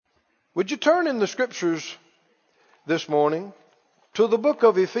Would you turn in the scriptures this morning to the book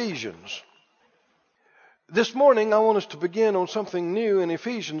of Ephesians? This morning I want us to begin on something new, and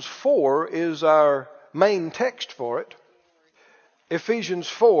Ephesians 4 is our main text for it. Ephesians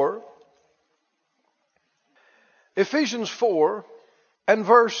 4 and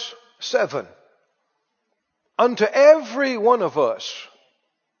verse 7. Unto every one of us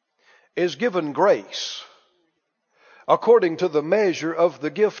is given grace according to the measure of the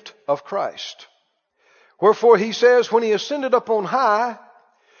gift of Christ. Wherefore he says, when he ascended up on high,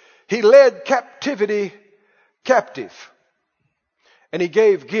 he led captivity captive, and he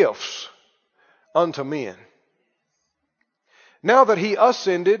gave gifts unto men. Now that he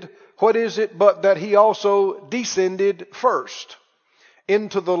ascended, what is it but that he also descended first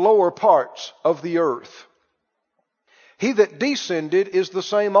into the lower parts of the earth? He that descended is the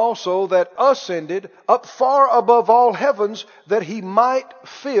same also that ascended up far above all heavens, that he might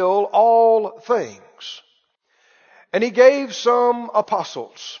fill all things. And he gave some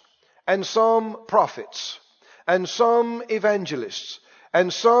apostles, and some prophets, and some evangelists,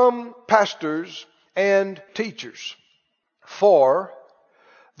 and some pastors and teachers, for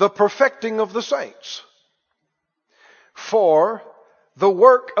the perfecting of the saints, for the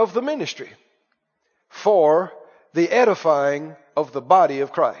work of the ministry, for the edifying of the body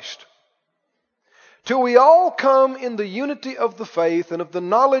of Christ, till we all come in the unity of the faith and of the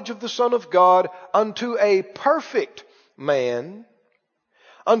knowledge of the Son of God, unto a perfect man,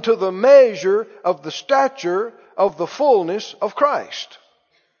 unto the measure of the stature of the fullness of Christ,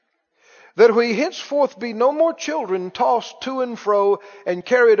 that we henceforth be no more children, tossed to and fro and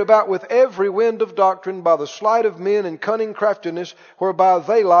carried about with every wind of doctrine by the sleight of men and cunning craftiness, whereby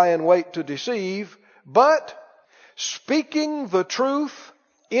they lie in wait to deceive, but speaking the truth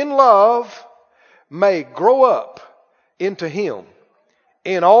in love, may grow up into him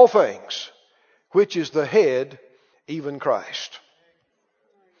in all things, which is the head, even Christ.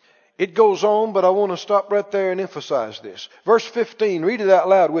 It goes on, but I want to stop right there and emphasize this. Verse 15, read it out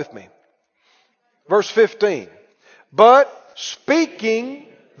loud with me. Verse 15, but speaking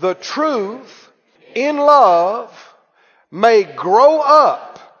the truth in love, may grow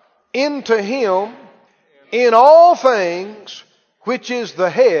up into him in all things, which is the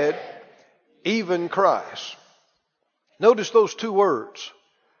head, even Christ. Notice those two words.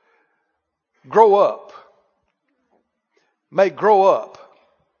 Grow up. May grow up.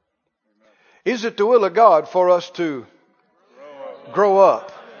 Is it the will of God for us to grow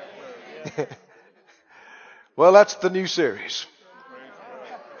up? Well, that's the new series.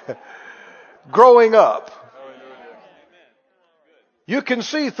 Growing up. You can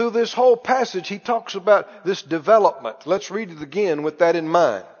see through this whole passage, he talks about this development. Let's read it again with that in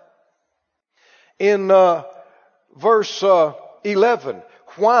mind. In verse 11,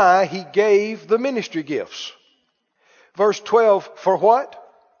 why he gave the ministry gifts. Verse 12, for what?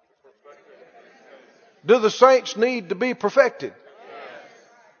 Do the saints need to be perfected?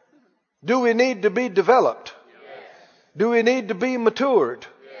 Do we need to be developed? Do we need to be matured?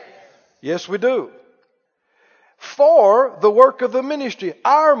 Yes, we do. For the work of the ministry,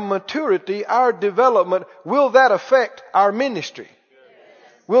 our maturity, our development, will that affect our ministry?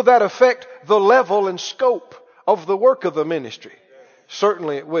 Will that affect the level and scope of the work of the ministry?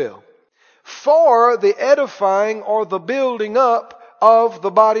 Certainly it will. For the edifying or the building up of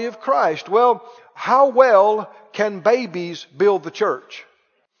the body of Christ. Well, how well can babies build the church?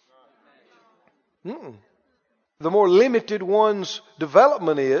 The more limited one's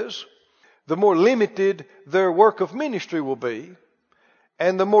development is, the more limited their work of ministry will be,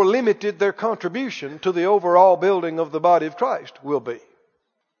 and the more limited their contribution to the overall building of the body of Christ will be.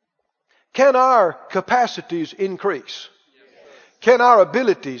 Can our capacities increase? Can our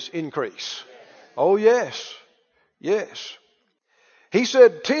abilities increase? Oh yes. Yes. He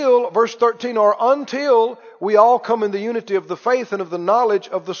said, till, verse 13, or until we all come in the unity of the faith and of the knowledge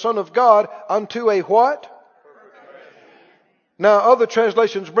of the Son of God, unto a what? Now, other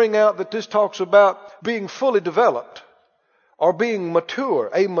translations bring out that this talks about being fully developed or being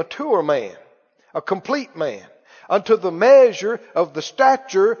mature, a mature man, a complete man, unto the measure of the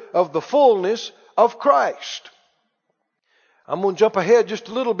stature of the fullness of Christ. I'm going to jump ahead just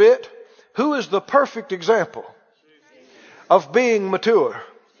a little bit. Who is the perfect example of being mature?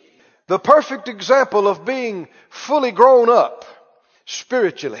 The perfect example of being fully grown up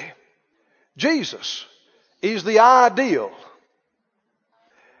spiritually. Jesus is the ideal.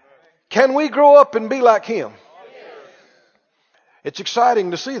 Can we grow up and be like him? It's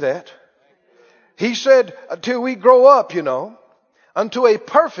exciting to see that. He said, until we grow up, unto a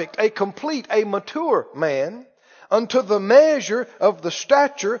perfect, a complete, a mature man, unto the measure of the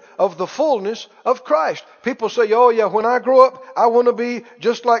stature of the fullness of Christ. People say, oh yeah, when I grow up, I want to be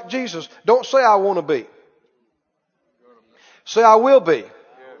just like Jesus. Don't say I want to be. Say I will be.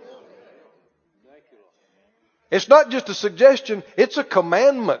 It's not just a suggestion, it's a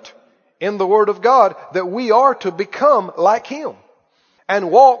commandment in the Word of God that we are to become like Him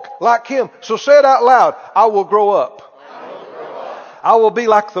and walk like Him. So say it out loud. I will grow up. I will be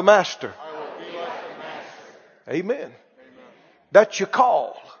like the Master. Amen. That's your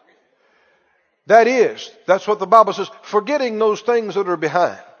call. That's what the Bible says. Forgetting those things that are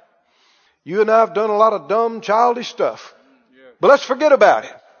behind. You and I have done a lot of dumb, childish stuff. But let's forget about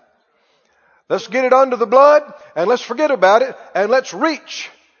it. Let's get it under the blood and let's forget about it and let's reach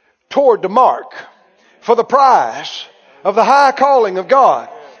toward the mark for the prize of the high calling of God.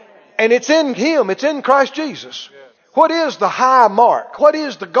 And it's in Him. It's in Christ Jesus. What is the high mark? What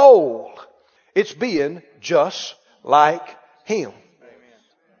is the goal? It's being just like Him.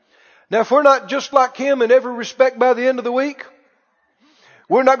 Now, if we're not just like Him in every respect by the end of the week,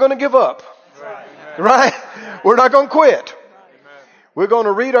 we're not going to give up. Right? We're not going to quit. We're going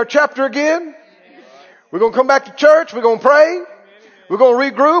to read our chapter again. We're going to come back to church. We're going to pray. We're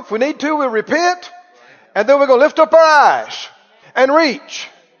going to regroup. If we need to, we'll repent. And then we're going to lift up our eyes and reach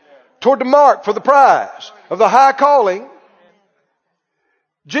toward the mark for the prize of the high calling.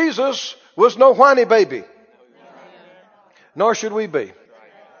 Jesus was no whiny baby. Nor should we be.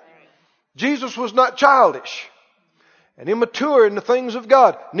 Jesus was not childish and immature in the things of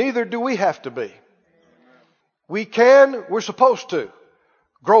God. Neither do we have to be. We're supposed to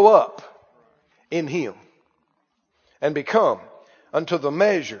grow up in Him and become unto the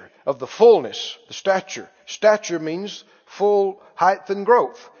measure of the fullness, the stature. Stature means full height and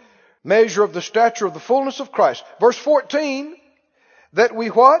growth. Measure of the stature of the fullness of Christ. Verse 14, that we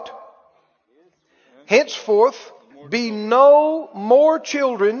what? Henceforth be no more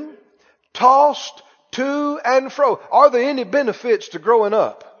children tossed to and fro. Are there any benefits to growing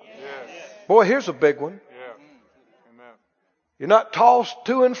up? Yes. Boy, here's a big one. Yeah. You're not tossed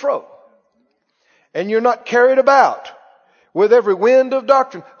to and fro. And you're not carried about with every wind of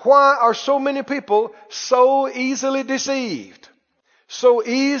doctrine. Why are so many people so easily deceived? So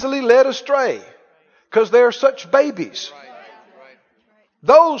easily led astray? Because they're such babies.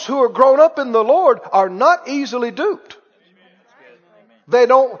 Those who are grown up in the Lord are not easily duped. They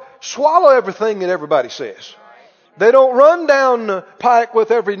don't swallow everything that everybody says. They don't run down the pike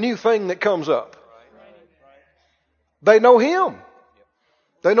with every new thing that comes up. They know Him.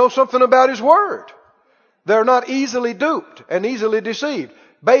 They know something about His Word. They're not easily duped and easily deceived.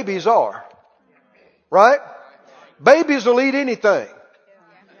 Babies are. Right? Babies will eat anything.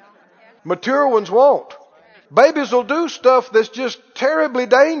 Mature ones won't. Babies will do stuff that's just terribly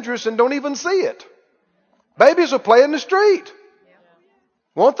dangerous and don't even see it. Babies will play in the street.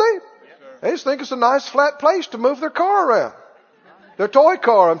 Won't they? They just think it's a nice flat place to move their car around. Their toy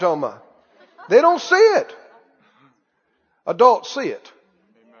car, I'm talking about. They don't see it. Adults see it.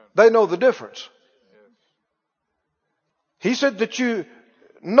 They know the difference. He said that you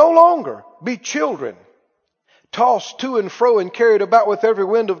no longer be children, tossed to and fro and carried about with every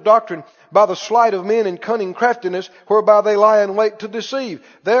wind of doctrine by the sleight of men and cunning craftiness, whereby they lie in wait to deceive.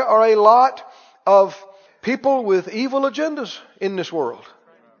 There are a lot of people with evil agendas in this world.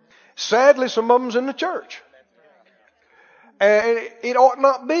 Sadly, some of them's in the church. And it ought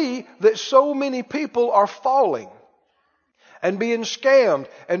not be that so many people are falling and being scammed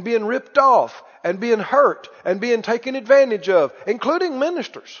and being ripped off and being hurt and being taken advantage of, including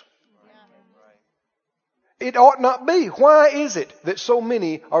ministers. It ought not be. Why is it that so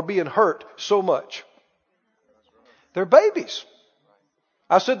many are being hurt so much? They're babies.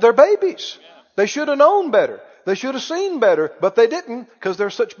 I said they're babies. They should have known better. They should have seen better, but they didn't because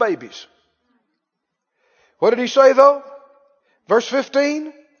they're such babies. What did he say though? Verse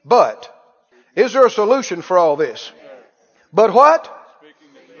 15, but. Is there a solution for all this? But what?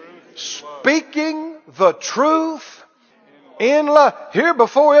 Speaking the truth in love. Here,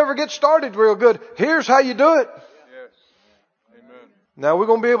 before we ever get started real good, here's how you do it. Now we're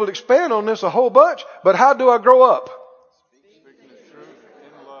going to be able to expand on this a whole bunch, but how do I grow up?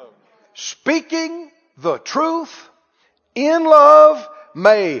 Speaking the truth in love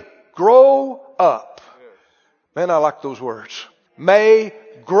may grow up. Man, I like those words. May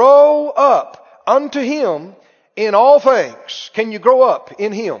grow up unto Him in all things. Can you grow up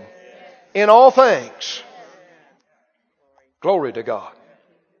in Him? In all things. Glory to God.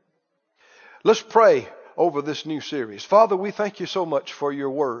 Let's pray over this new series. Father, we thank you so much for your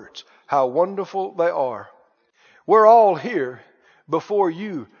words. How wonderful they are. We're all here before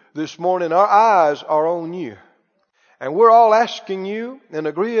you this morning. Our eyes are on you. And we're all asking you and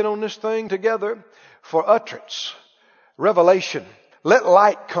agreeing on this thing together for utterance, revelation. Let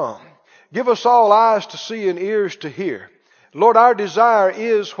light come. Give us all eyes to see and ears to hear. Lord, our desire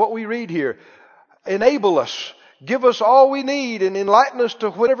is what we read here. Enable us. Give us all we need and enlighten us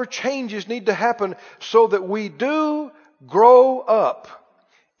to whatever changes need to happen so that we do grow up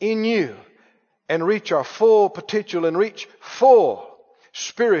in you and reach our full potential and reach full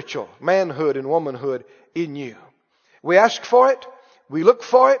spiritual manhood and womanhood in you. We ask for it. We look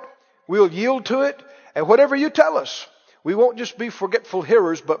for it. We'll yield to it. And whatever you tell us, we won't just be forgetful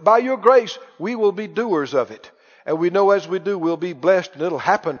hearers, but by your grace, we will be doers of it. And we know as we do, we'll be blessed and it'll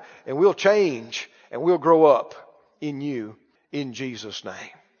happen and we'll change and we'll grow up in you in Jesus' name.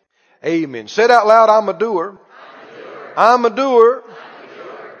 Amen. Say it out loud, I'm a doer. I'm a doer.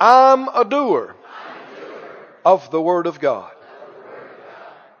 I'm a doer of the Word of God.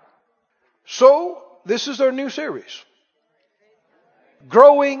 So, this is our new series.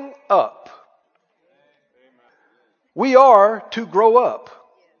 Growing up. We are to grow up.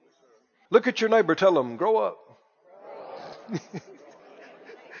 Look at your neighbor, tell them, grow up.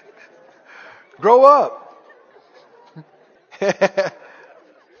 Grow up.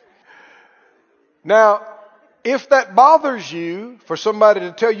 Now, if that bothers you for somebody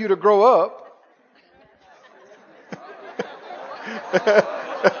to tell you to grow up,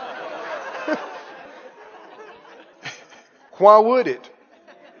 why would it?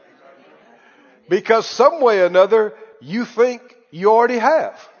 Because some way or another, you think you already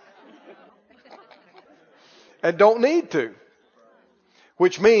have. And don't need to.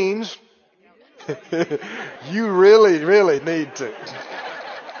 Which means you really, really need to.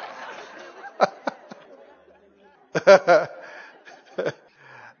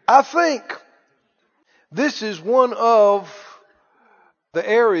 I think this is one of the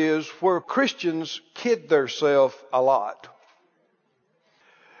areas where Christians kid themselves a lot.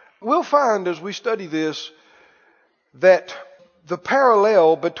 We'll find as we study this that the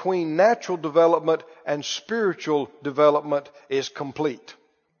parallel between natural development and spiritual development is complete.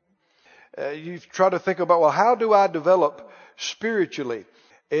 You try to think about, well, how do I develop spiritually?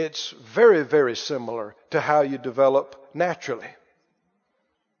 It's very, very similar to how you develop naturally.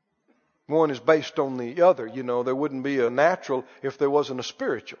 One is based on the other. You know, there wouldn't be a natural if there wasn't a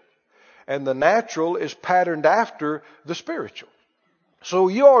spiritual. And the natural is patterned after the spiritual. So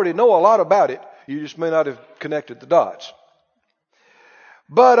you already know a lot about it. You just may not have connected the dots.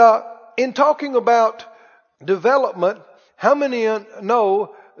 But in talking about development, how many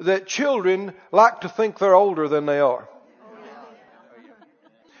know that children like to think they're older than they are?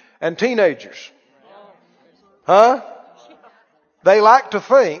 And teenagers. Huh? They like to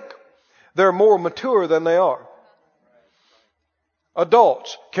think they're more mature than they are.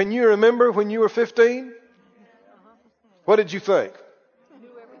 Adults, can you remember when you were 15? What did you think?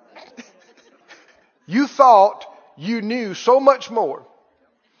 You thought you knew so much more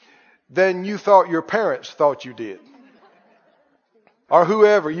than you thought your parents thought you did. Or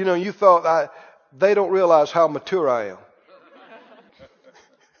whoever, you know, you thought, they don't realize how mature I am.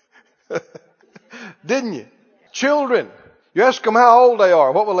 Didn't you? Children, you ask them how old they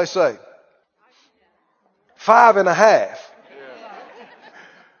are. What will they say? 5.5.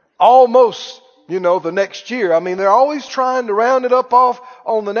 Almost, the next year. I mean, they're always trying to round it up off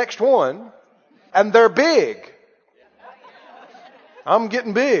on the next one. And they're big. I'm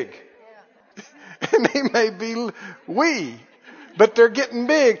getting big. And they may be wee, but they're getting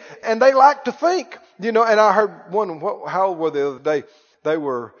big. And they like to think, and I heard one, how old were they the other day? They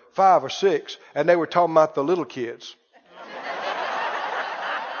were 5 or 6, and they were talking about the little kids.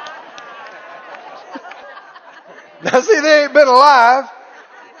 Now see, they ain't been alive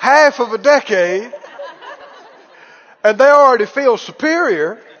half of a decade, and they already feel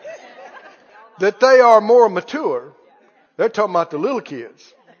superior, that they are more mature. They're talking about the little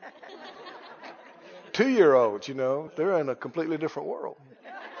kids. 2-year-olds, they're in a completely different world.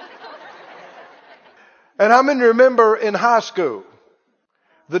 And how many remember in high school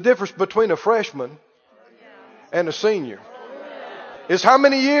the difference between a freshman and a senior is how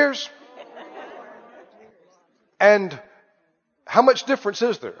many years? And how much difference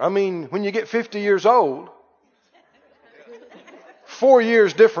is there? I mean, when you get 50 years old, 4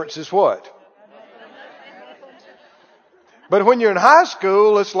 years difference is what? But when you're in high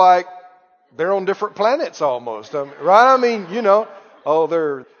school, it's like they're on different planets almost. Right? I mean,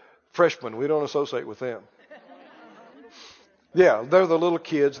 they're freshmen. We don't associate with them. Yeah, they're the little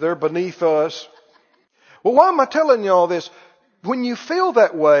kids. They're beneath us. Well, why am I telling you all this? When you feel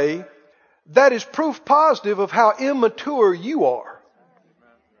that way, that is proof positive of how immature you are.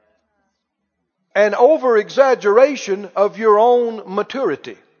 An over-exaggeration of your own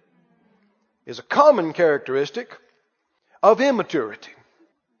maturity is a common characteristic of immaturity.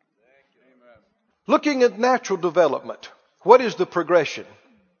 Looking at natural development, what is the progression?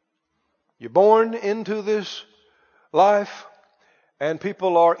 You're born into this life, and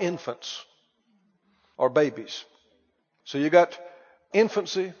people are infants or babies. So you got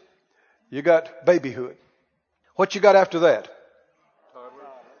infancy, you got babyhood. What you got after that?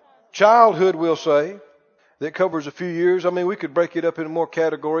 Childhood, we'll say. That covers a few years. I mean, we could break it up into more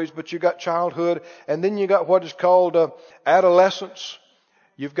categories, but you got childhood, and then you got what is called adolescence.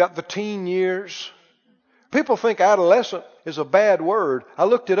 You've got the teen years. People think adolescent is a bad word. I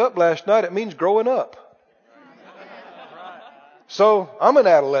looked it up last night. It means growing up. So I'm an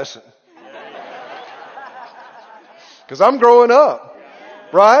adolescent. Because I'm growing up.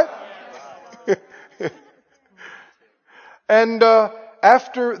 Right? And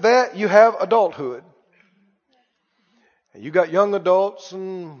after that, you have adulthood. You got young adults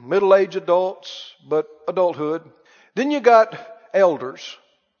and middle-aged adults, but adulthood. Then you got elders.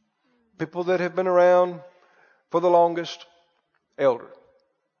 People that have been around for the longest. Elder.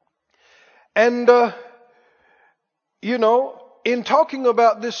 And, in talking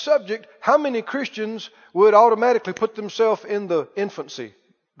about this subject, how many Christians would automatically put themselves in the infancy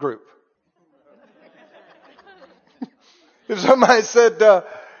group? If somebody said,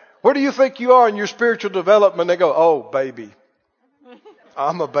 where do you think you are in your spiritual development? They go, oh, baby.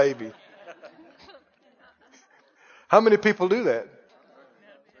 I'm a baby. How many people do that?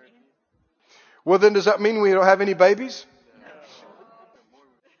 Well, then does that mean we don't have any babies?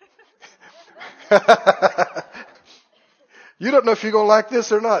 You don't know if you're going to like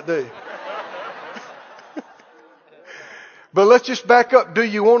this or not, do you? But let's just back up. Do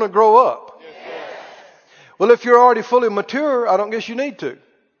you want to grow up? Well, if you're already fully mature, I don't guess you need to.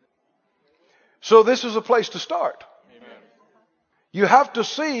 So this is a place to start. Amen. You have to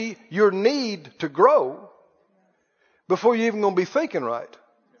see your need to grow before you're even going to be thinking right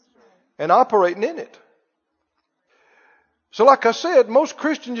and operating in it. So like I said, most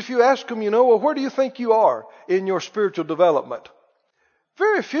Christians, if you ask them, well, where do you think you are in your spiritual development?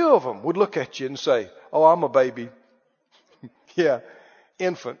 Very few of them would look at you and say, oh, I'm a baby. Yeah,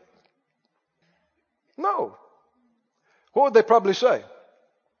 infant. No. What would they probably say?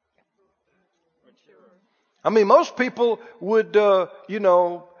 I mean, most people would, the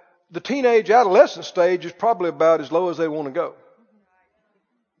teenage adolescent stage is probably about as low as they want to go.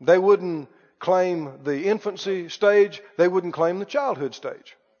 They wouldn't claim the infancy stage. They wouldn't claim the childhood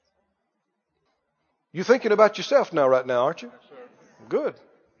stage. You're thinking about yourself now, right now, aren't you? Yes, sir. Good.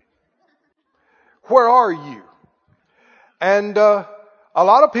 Where are you? And a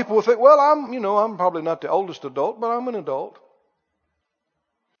lot of people will think, well, I'm probably not the oldest adult, but I'm an adult.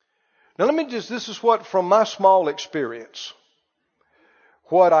 Now this is what, from my small experience,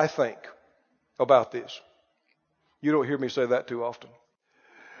 what I think about this. You don't hear me say that too often.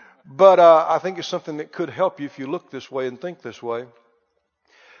 But I think it's something that could help you if you look this way and think this way.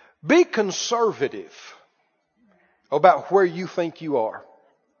 Be conservative about where you think you are.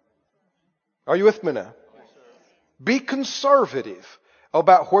 Are you with me now? Be conservative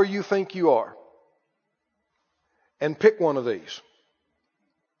about where you think you are. And pick one of these.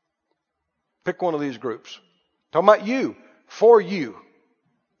 Pick one of these groups. Talking about you, for you,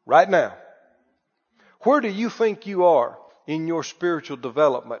 right now. Where do you think you are in your spiritual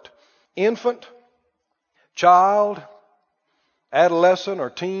development? Infant, child, adolescent or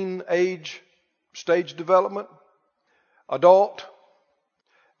teen age stage development, adult,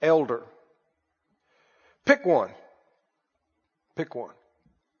 elder. Pick one. Pick one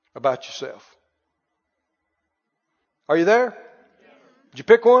about yourself. Are you there? Did you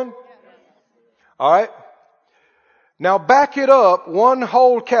pick one? All right. Now back it up one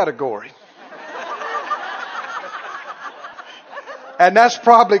whole category. And that's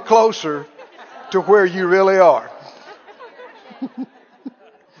probably closer to where you really are.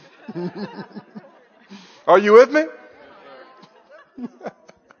 Are you with me?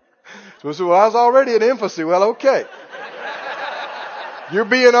 So I was already in infancy. Well, okay. You're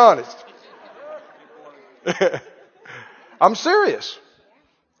being honest. I'm serious.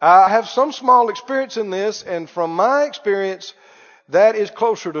 I have some small experience in this, and from my experience, that is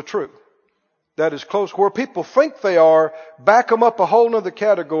closer to true. That is close. Where people think they are, back them up a whole other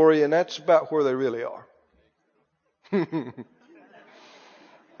category, and that's about where they really are.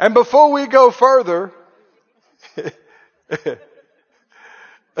 And before we go further,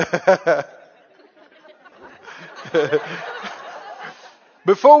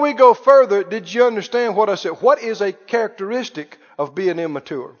 did you understand what I said? What is a characteristic of being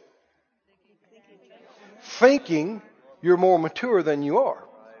immature? thinking you're more mature than you are.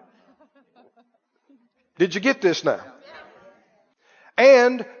 Did you get this now?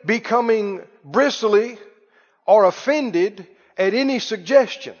 And becoming bristly or offended at any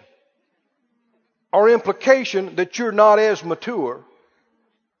suggestion or implication that you're not as mature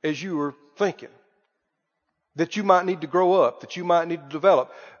as you were thinking. That you might need to grow up, that you might need to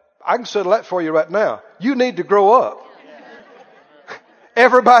develop. I can settle that for you right now. You need to grow up.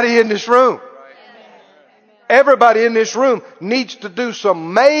 Everybody in this room. Everybody in this room needs to do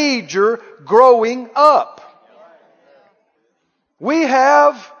some major growing up. We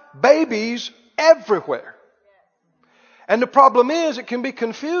have babies everywhere. And the problem is it can be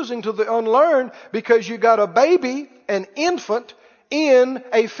confusing to the unlearned because you got a baby, an infant, in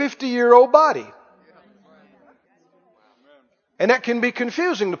a 50-year-old body. And that can be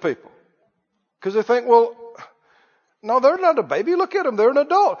confusing to people. Because they think, well, no, they're not a baby. Look at them. They're an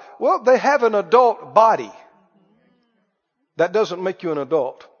adult. Well, they have an adult body. That doesn't make you an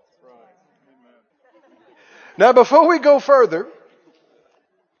adult. Now, before we go further,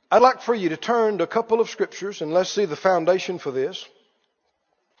 I'd like for you to turn to a couple of scriptures and let's see the foundation for this.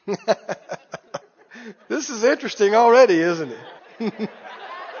 This is interesting already, isn't it?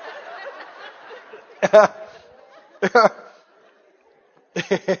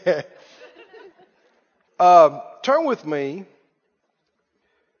 Turn with me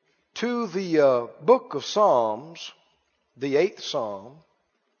to the book of Psalms, the 8th Psalm.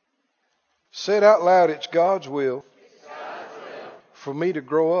 Said out loud, it's God's will for me to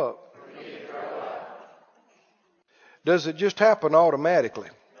grow up. Does it just happen automatically?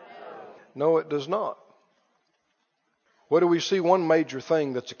 No, it does not. What do we see? One major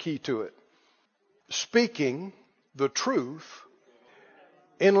thing that's a key to it. Speaking the truth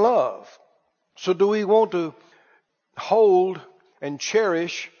in love. So do we want to hold and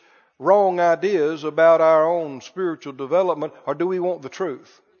cherish wrong ideas about our own spiritual development, or do we want the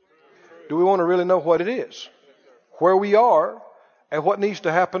truth? Do we want to really know what it is? Where we are and what needs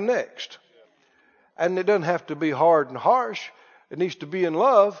to happen next? And it doesn't have to be hard and harsh. It needs to be in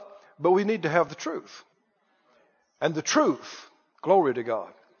love, but we need to have the truth. And the truth, glory to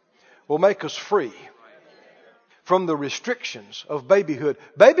God, will make us free from the restrictions of babyhood.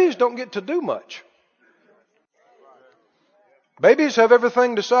 Babies don't get to do much. Babies have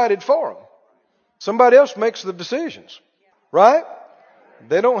everything decided for them. Somebody else makes the decisions, right?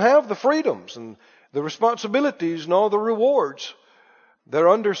 They don't have the freedoms and the responsibilities and all the rewards. They're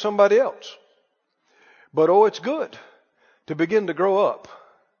under somebody else. But oh, it's good to begin to grow up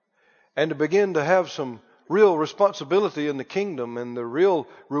and to begin to have some real responsibility in the kingdom and the real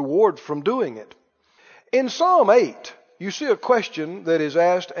reward from doing it. In Psalm 8, you see a question that is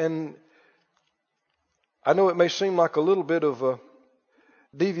asked, and I know it may seem like a little bit of a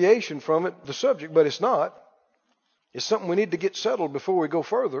deviation from it, the subject, but it's not. It's something we need to get settled before we go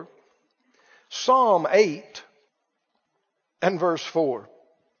further. Psalm 8 and verse 4.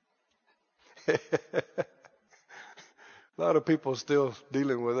 A lot of people still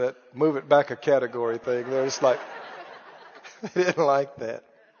dealing with that move it back a category thing. They're just like, they didn't like that.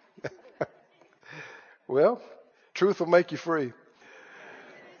 Well, truth will make you free.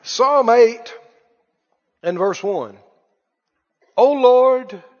 Psalm 8 and verse 1. O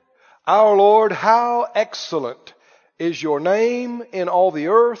Lord, our Lord, how excellent is your name in all the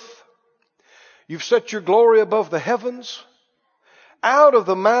earth. You've set your glory above the heavens. Out of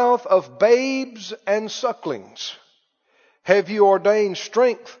the mouth of babes and sucklings have you ordained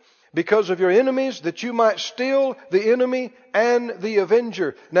strength because of your enemies, that you might still the enemy and the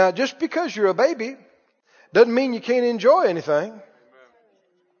avenger. Now, just because you're a baby doesn't mean you can't enjoy anything.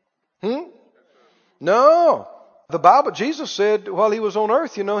 No. The Bible, Jesus said while he was on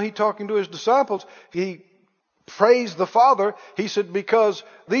earth, he talking to his disciples, he praised the Father. He said, because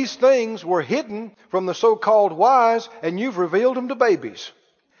these things were hidden from the so-called wise and you've revealed them to babies.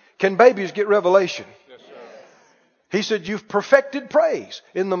 Can babies get revelation? Yes, sir. He said, you've perfected praise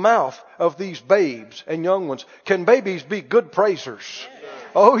in the mouth of these babes and young ones. Can babies be good praisers? Yes,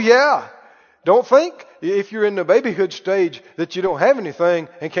 oh yeah. Don't think if you're in the babyhood stage that you don't have anything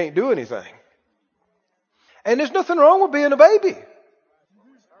and can't do anything. And there's nothing wrong with being a baby.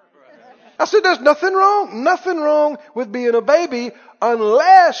 I said there's nothing wrong with being a baby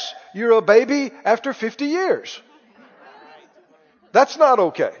unless you're a baby after 50 years. That's not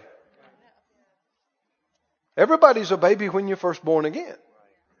okay. Everybody's a baby when you're first born again.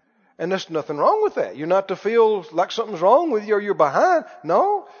 And there's nothing wrong with that. You're not to feel like something's wrong with you or you're behind.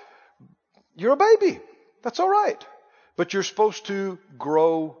 No, you're a baby. That's all right. But you're supposed to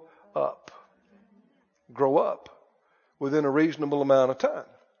grow up. Grow up within a reasonable amount of time.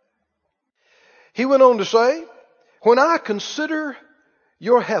 He went on to say, when I consider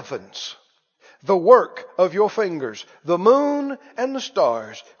your heavens, the work of your fingers, the moon and the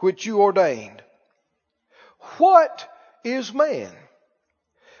stars which you ordained, what is man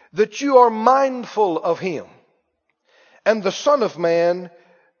that you are mindful of him, and the Son of Man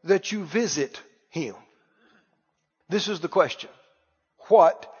that you visit him? This is the question.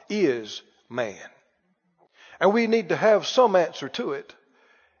 What is man? And we need to have some answer to it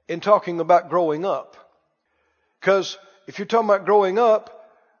in talking about growing up. Because if you're talking about growing up,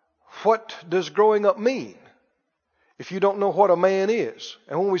 what does growing up mean if you don't know what a man is?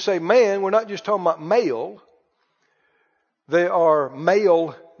 And when we say man, we're not just talking about male. There are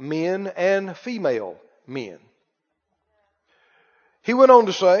male men and female men. He went on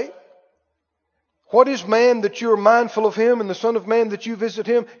to say, what is man that you are mindful of him, and the Son of Man that you visit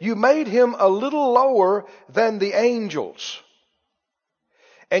him? You made him a little lower than the angels,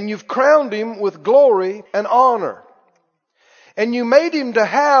 and you've crowned him with glory and honor. And you made him to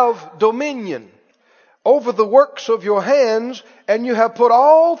have dominion over the works of your hands, and you have put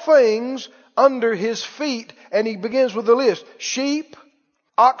all things under his feet. And he begins with the list: sheep,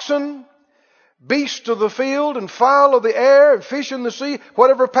 oxen, beasts of the field, and fowl of the air, and fish in the sea,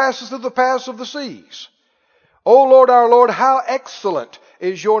 whatever passes through the paths of the seas. O Lord, our Lord, how excellent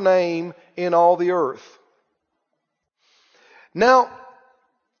is your name in all the earth. Now,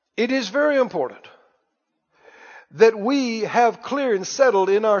 it is very important that we have clear and settled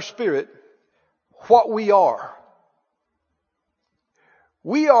in our spirit what we are.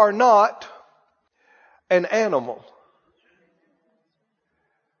 We are not an animal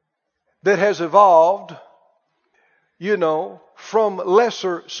that has evolved, from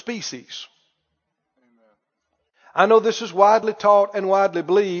lesser species. I know this is widely taught and widely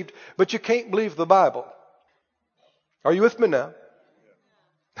believed, but you can't believe the Bible. Are you with me now?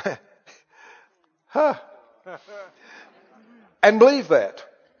 Huh. And believe that.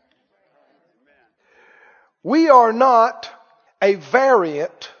 We are not a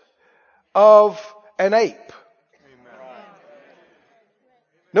variant of an ape.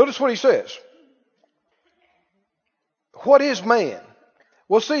 Notice what he says. What is man?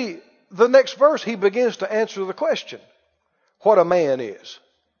 Well, see, the next verse he begins to answer the question, what a man is.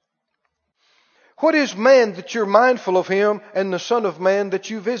 What is man that you're mindful of him, and the Son of Man that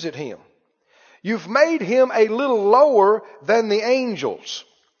you visit him? You've made him a little lower than the angels.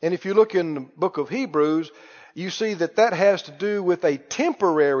 And if you look in the book of Hebrews, you see that that has to do with a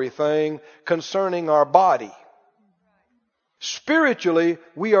temporary thing concerning our body. Spiritually,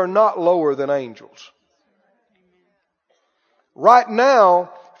 we are not lower than angels. Right now,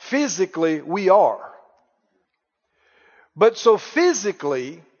 physically, we are. But so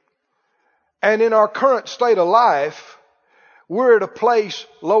physically, and in our current state of life, we're at a place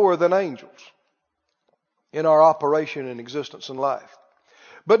lower than angels in our operation and existence in life.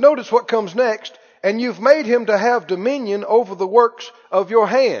 But notice what comes next. And you've made him to have dominion over the works of your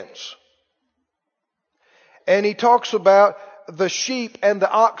hands. And he talks about the sheep and the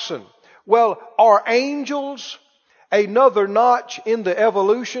oxen. Well, are angels another notch in the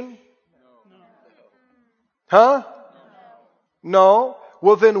evolution? Huh? No.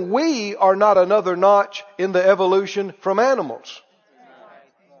 Well, then we are not another notch in the evolution from animals.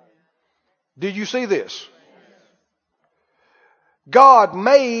 Did you see this? God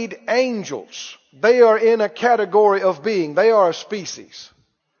made angels. They are in a category of being. They are a species.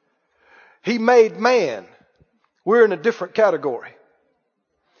 He made man. We're in a different category.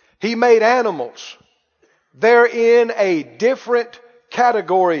 He made animals. They're in a different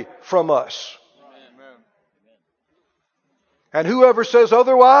category from us. Amen. And whoever says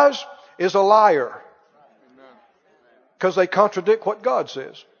otherwise is a liar. Because they contradict what God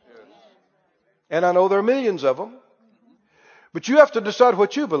says. And I know there are millions of them. But you have to decide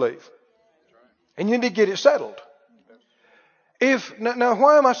what you believe. And you need to get it settled. Now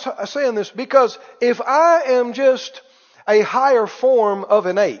why am I saying this? Because if I am just a higher form of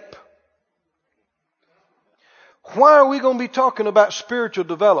an ape, why are we going to be talking about spiritual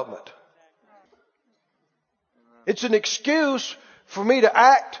development? It's an excuse for me to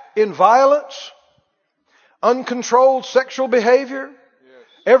act in violence, uncontrolled sexual behavior,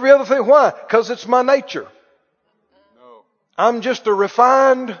 every other thing. Why? Because it's my nature. I'm just a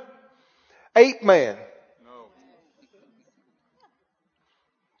refined ape man.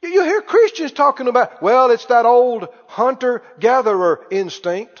 You hear Christians talking about, well, it's that old hunter-gatherer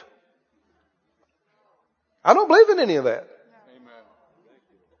instinct. I don't believe in any of that.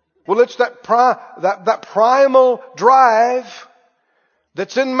 Well, it's that primal drive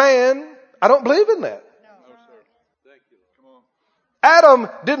that's in man. I don't believe in that. Adam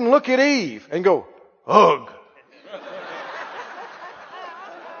didn't look at Eve and go, ugh.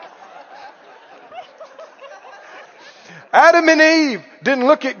 Adam and Eve didn't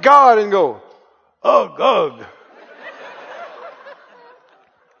look at God and go, ugh, ugh.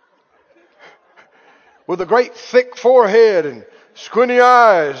 With a great thick forehead and squinty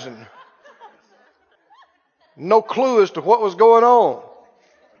eyes and no clue as to what was going on.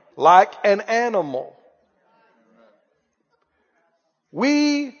 Like an animal.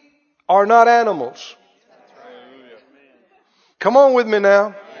 We are not animals. Come on with me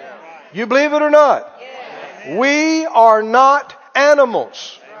now. You believe it or not? We are not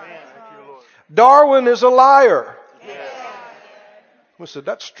animals. Darwin is a liar. I said,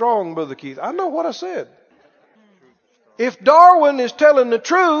 that's strong, Brother Keith. I know what I said. If Darwin is telling the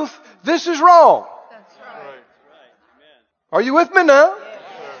truth, this is wrong. Are you with me now?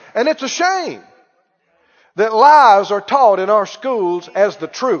 And it's a shame that lies are taught in our schools as the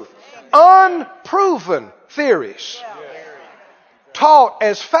truth. Unproven theories taught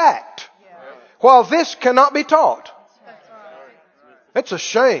as fact, while this cannot be taught. It's a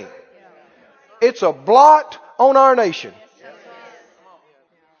shame. It's a blot on our nation.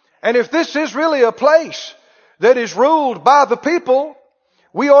 And if this is really a place that is ruled by the people,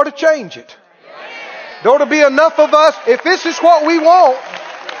 we ought to change it. There ought to be enough of us, if this is what we want,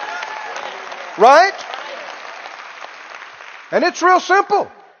 right? And it's real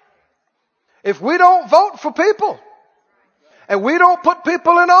simple. If we don't vote for people, and we don't put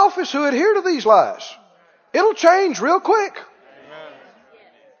people in office who adhere to these lies, it'll change real quick.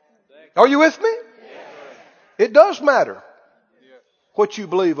 Are you with me? It does matter what you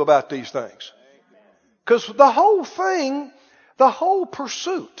believe about these things. Because the whole thing, the whole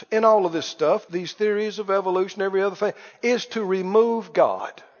pursuit in all of this stuff, these theories of evolution, every other thing, is to remove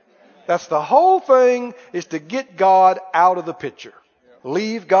God. That's the whole thing, is to get God out of the picture.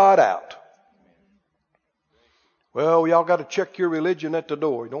 Leave God out. Well, y'all got to check your religion at the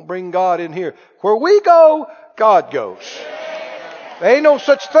door. Don't bring God in here. Where we go, God goes. There ain't no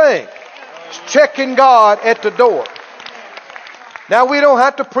such thing. It's checking God at the door. Now, we don't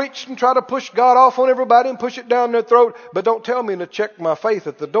have to preach and try to push God off on everybody and push it down their throat, but don't tell me to check my faith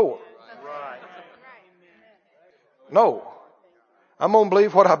at the door. No. I'm going to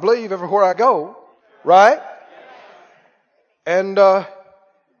believe what I believe everywhere I go. Right? And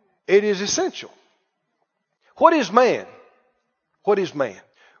it is essential. What is man? What is man?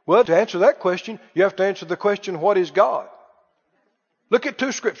 Well, to answer that question, you have to answer the question, what is God? Look at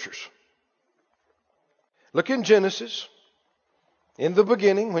two scriptures. Look in Genesis. In the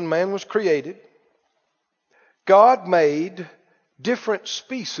beginning, when man was created, God made different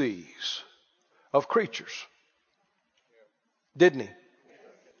species of creatures. Didn't He?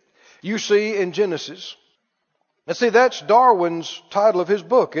 You see in Genesis. And see, that's Darwin's title of his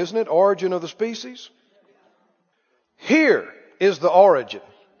book, isn't it? Origin of the Species. Here is the origin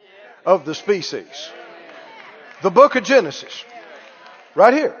of the species. The book of Genesis.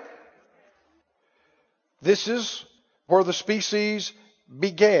 Right here. This is where the species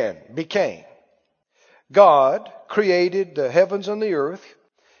became. God created the heavens and the earth.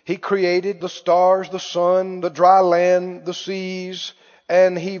 He created the stars, the sun, the dry land, the seas.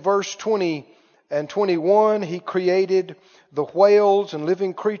 And He, verse 20 and 21, He created the whales and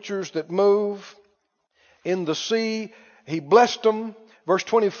living creatures that move in the sea. He blessed them. Verse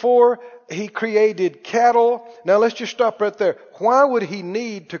 24, He created cattle. Now let's just stop right there. Why would He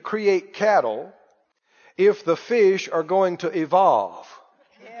need to create cattle if the fish are going to evolve?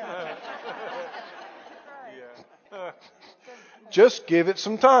 Just give it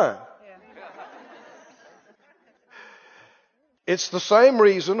some time. It's the same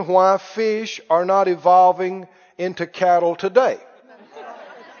reason why fish are not evolving into cattle today.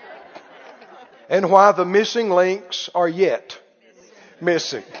 And why the missing links are yet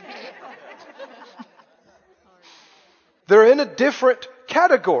missing. They're in a different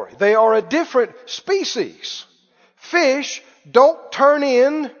category. They are a different species. Fish don't turn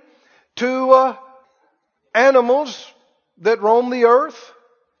in to animals that roam the earth.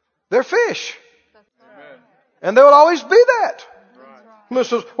 They're fish. And they will always be that. Right.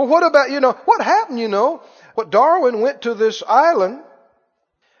 Says, well, what about, what happened, What Darwin went to this island,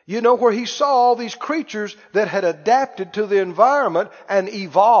 where he saw all these creatures that had adapted to the environment and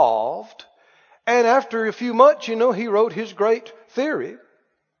evolved. And after a few months, he wrote his great theory.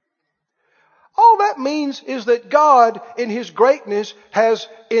 All that means is that God, in His greatness, has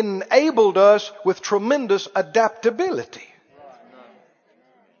enabled us with tremendous adaptability.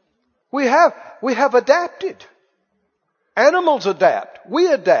 We have adapted. Animals adapt.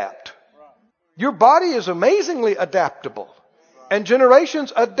 We adapt. Your body is amazingly adaptable. And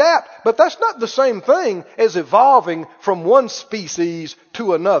generations adapt. But that's not the same thing as evolving from one species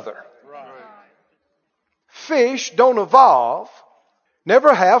to another. Fish don't evolve,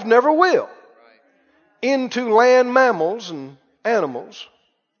 never have, never will, into land mammals and animals.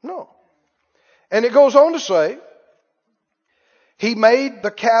 No. And it goes on to say, He made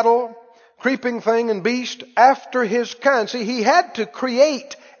the cattle, creeping thing, and beast after His kind. See, He had to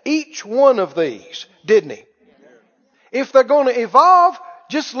create each one of these, didn't He? If they're going to evolve,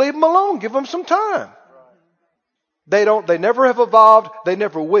 just leave them alone. Give them some time. They never have evolved. They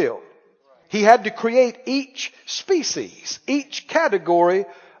never will. He had to create each species, each category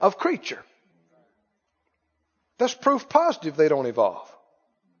of creature. That's proof positive they don't evolve.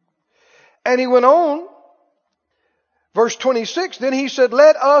 And He went on, verse 26, then He said,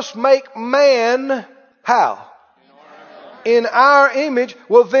 let us make man, how? In our image.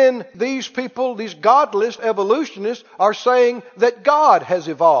 Well, then these people, these godless evolutionists, are saying that God has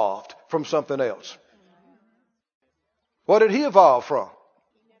evolved from something else. What did He evolve from?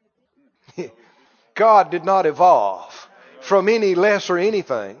 God did not evolve from any less or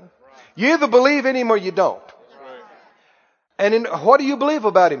anything. You either believe in Him or you don't. And what do you believe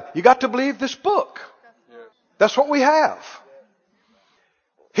about Him? You got to believe this book. That's what we have.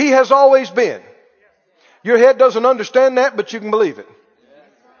 He has always been. Your head doesn't understand that, but you can believe it.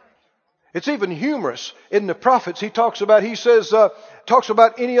 It's even humorous in the prophets. He talks about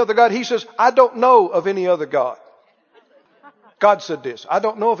any other God. He says, I don't know of any other God. God said this. I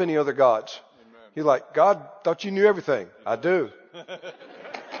don't know of any other gods. You're like, God, thought you knew everything. I do.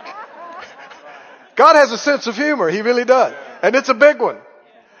 God has a sense of humor. He really does. And it's a big one.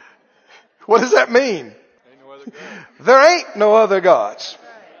 What does that mean? There ain't no other gods.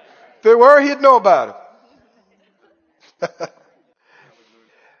 If there were, He'd know about it.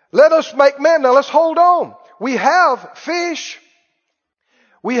 Let us make man. Now let's hold on. We have fish.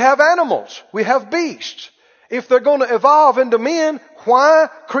 We have animals. We have beasts. If they're going to evolve into men, why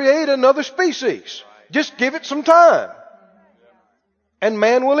create another species? Just give it some time. And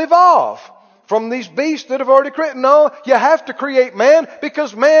man will evolve from these beasts that have already created. No, you have to create man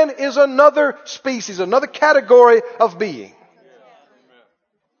because man is another species, another category of being.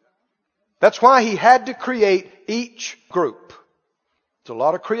 That's why He had to create each group. It's a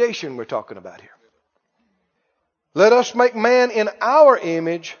lot of creation we're talking about here. Let us make man in our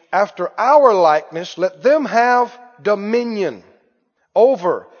image, after our likeness. Let them have dominion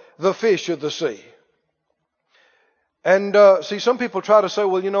over the fish of the sea. And see, some people try to say,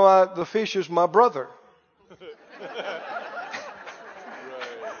 well, the fish is my brother.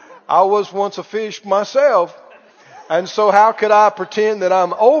 I was once a fish myself. And so how could I pretend that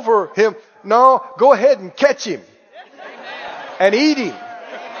I'm over him? No, go ahead and catch him. And eat him.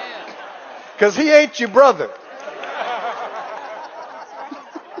 Because he ain't your brother.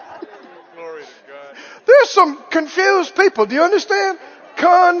 There's some confused people. Do you understand?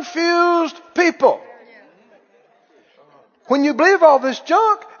 Confused people. When you believe all this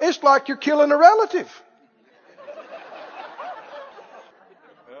junk, it's like you're killing a relative.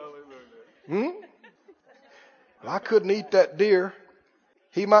 Well, I couldn't eat that deer.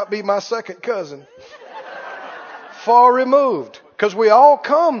 He might be my second cousin. Far removed. Because we all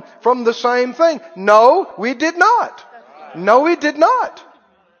come from the same thing. No, we did not. No, we did not.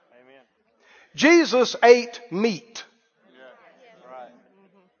 Jesus ate meat.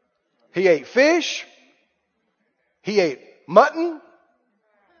 He ate fish. He ate mutton.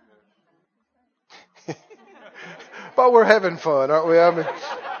 But we're having fun, aren't we?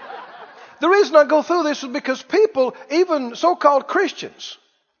 The reason I go through this is because people, even so-called Christians,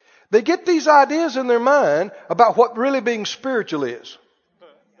 they get these ideas in their mind about what really being spiritual is.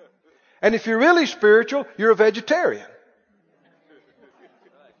 And if you're really spiritual, you're a vegetarian.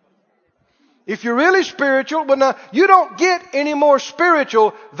 If you're really spiritual, well now, you don't get any more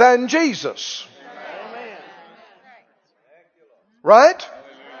spiritual than Jesus. Right?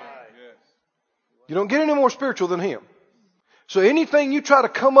 You don't get any more spiritual than Him. So anything you try to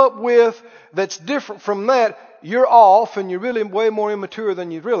come up with that's different from that, you're off and you're really way more immature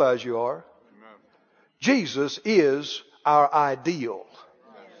than you realize you are. Jesus is our ideal.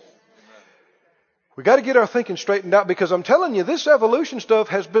 We got to get our thinking straightened out because I'm telling you, this evolution stuff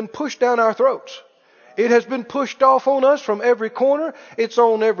has been pushed down our throats. It has been pushed off on us from every corner. It's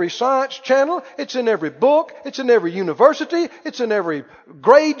on every science channel. It's in every book. It's in every university. It's in every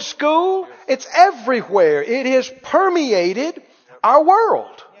grade school. It's everywhere. It has permeated our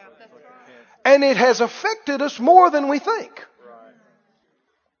world. And it has affected us more than we think.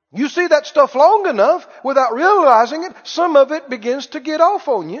 You see that stuff long enough without realizing it, some of it begins to get off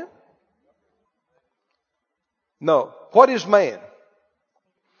on you. No. What is man?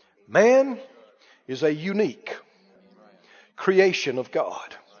 Man is a unique creation of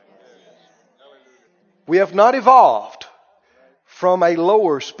God. We have not evolved from a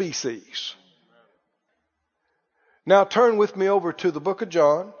lower species. Now turn with me over to the book of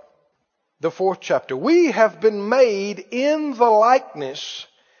John, the 4th chapter. We have been made in the likeness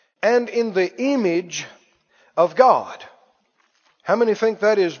and in the image of God. How many think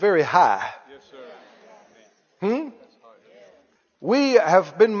that is very high? Yes, sir. We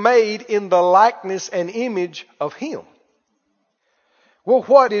have been made in the likeness and image of Him. Well,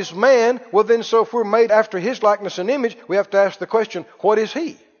 what is man? Well, then, so if we're made after His likeness and image, we have to ask the question, what is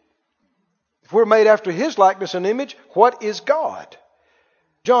He? If we're made after His likeness and image, what is God?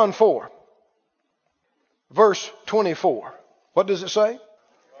 John 4, verse 24. What does it say?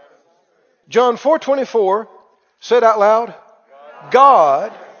 John 4:24, say it out loud.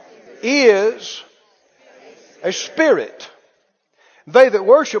 God is a spirit. They that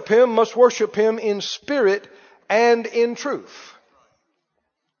worship Him must worship Him in spirit and in truth.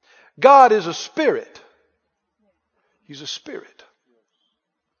 God is a spirit. He's a spirit.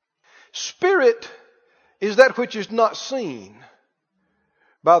 Spirit is that which is not seen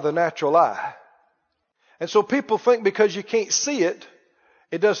by the natural eye. And so people think because you can't see it,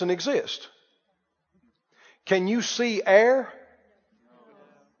 it doesn't exist. Can you see air?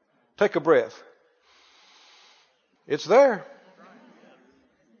 Take a breath. It's there.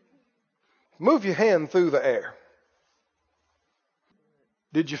 Move your hand through the air.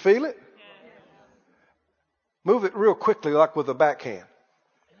 Did you feel it? Move it real quickly like with a backhand.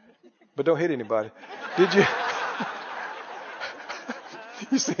 But don't hit anybody. Did you?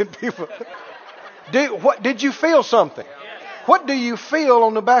 You seeing people? Did you feel something? What do you feel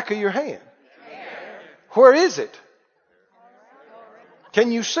on the back of your hand? Where is it?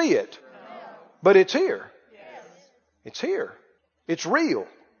 Can you see it? But it's here. It's here. It's real.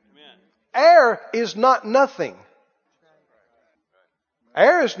 Air is not nothing.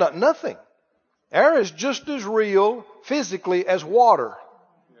 Air is not nothing. Air is just as real physically as water.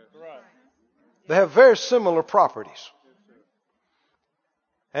 They have very similar properties.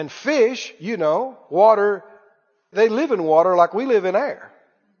 And fish, water, they live in water like we live in air.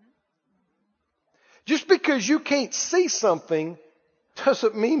 Just because you can't see something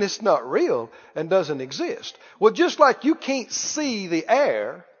doesn't mean it's not real and doesn't exist. Well, just like you can't see the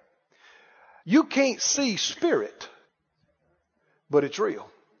air, you can't see spirit, but it's real.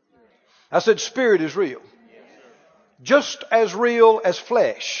 I said spirit is real. Just as real as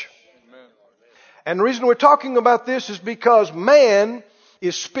flesh. And the reason we're talking about this is because man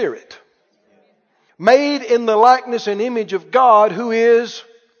is spirit. Made in the likeness and image of God, who is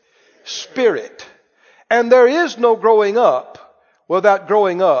spirit. And there is no growing up without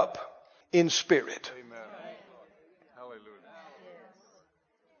growing up in spirit.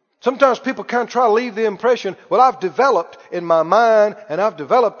 Sometimes people kind of try to leave the impression, well, I've developed in my mind and I've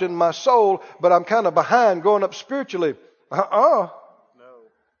developed in my soul, but I'm kind of behind growing up spiritually. No.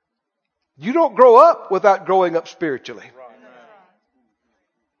 You don't grow up without growing up spiritually.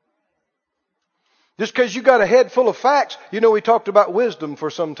 Just because you got a head full of facts, we talked about wisdom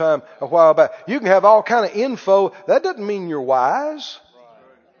for some time a while back. You can have all kind of info. That doesn't mean you're wise.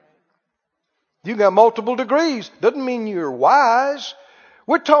 You can have multiple degrees. Doesn't mean you're wise.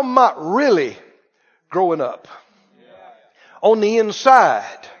 We're talking about really growing up. On the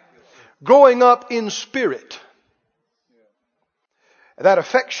inside. Growing up in spirit. That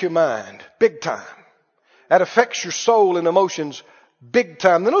affects your mind big time. That affects your soul and emotions big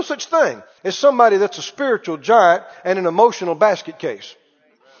time. There's no such thing as somebody that's a spiritual giant and an emotional basket case.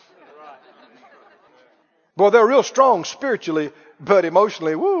 Boy, they're real strong spiritually, but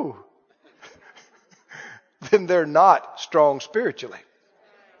emotionally, woo. Then they're not strong spiritually.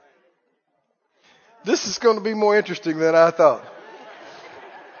 This is going to be more interesting than I thought.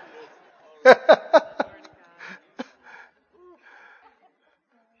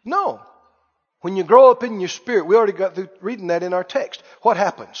 No. When you grow up in your spirit, we already got through reading that in our text. What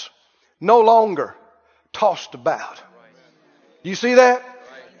happens? No longer tossed about. Do you see that?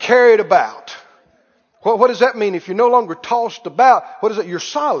 Carried about. What does that mean? If you're no longer tossed about, what is it? You're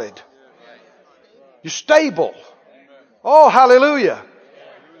solid. You're stable. Oh, hallelujah.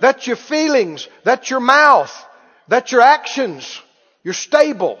 That's your feelings. That's your mouth. That's your actions. You're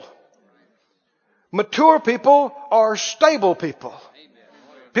stable. Mature people are stable people.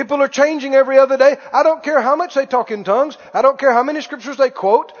 People are changing every other day. I don't care how much they talk in tongues. I don't care how many scriptures they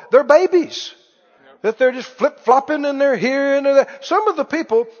quote. They're babies. That they're just flip-flopping and they're here and they're there. Some of the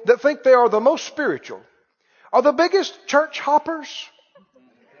people that think they are the most spiritual are the biggest church hoppers.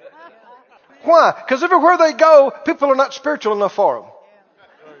 Why? Because everywhere they go, people are not spiritual enough for them.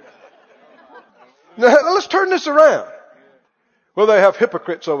 Now, let's turn this around. Well, they have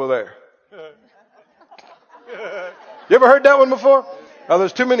hypocrites over there. You ever heard that one before? Oh,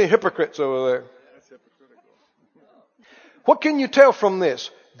 there's too many hypocrites over there. What can you tell from this?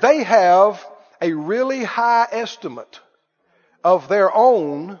 They have a really high estimate of their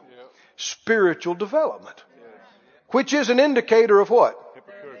own spiritual development, which is an indicator of what?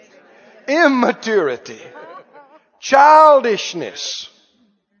 Immaturity, childishness.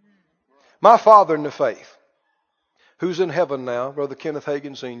 My father in the faith, who's in heaven now, Brother Kenneth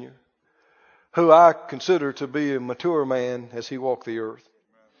Hagin Sr., who I consider to be a mature man as he walked the earth,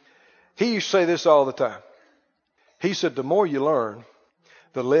 he used to say this all the time. He said, the more you learn,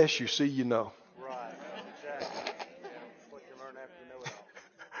 the less you see you know.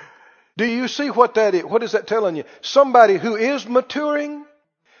 Do you see what that is? What is that telling you? Somebody who is maturing,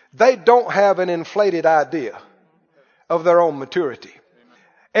 they don't have an inflated idea of their own maturity.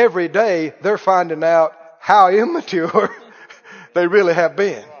 Every day they're finding out how immature they really have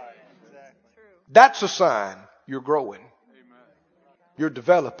been. That's a sign you're growing. You're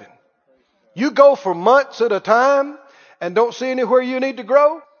developing. You go for months at a time and don't see anywhere you need to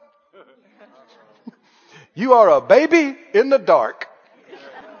grow. You are a baby in the dark.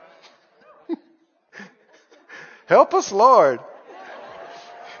 Help us, Lord.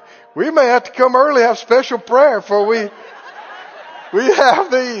 We may have to come early, have special prayer for we have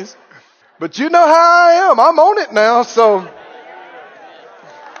these. But you know how I am. I'm on it now, so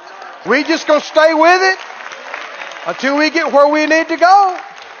we just gonna stay with it until we get where we need to go.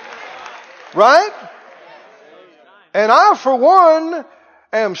 Right? And I, for one,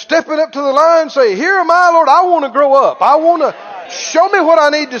 am stepping up to the line and say, here am I, Lord, I want to grow up. I want to show me what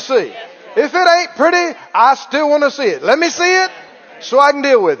I need to see. If it ain't pretty, I still want to see it. Let me see it so I can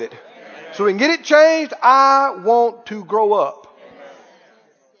deal with it. So we can get it changed. I want to grow up.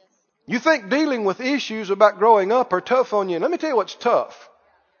 You think dealing with issues about growing up are tough on you? Let me tell you what's tough.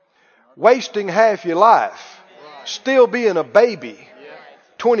 Wasting half your life. Still being a baby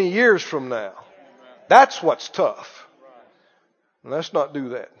 20 years from now. That's what's tough. Let's not do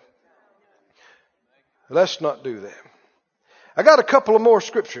that. Let's not do that. I got a couple of more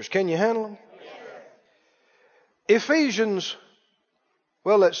scriptures. Can you handle them? Ephesians,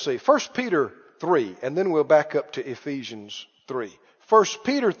 well, let's see. 1 Peter 3, and then we'll back up to Ephesians 3. 1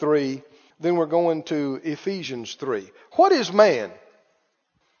 Peter 3, then we're going to Ephesians 3. What is man?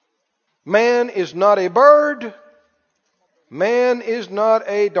 Man is not a bird. Man is not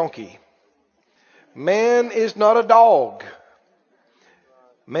a donkey. Man is not a dog.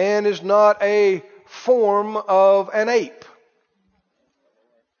 Man is not a form of an ape.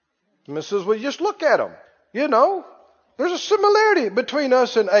 And it says, well, just look at them. You know, there's a similarity between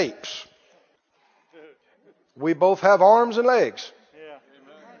us and apes. We both have arms and legs.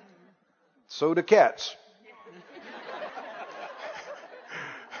 So do cats.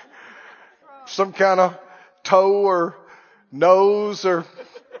 Some kind of toe or nose or...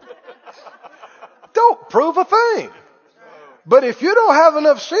 Don't prove a thing. But if you don't have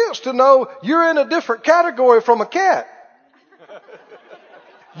enough sense to know you're in a different category from a cat,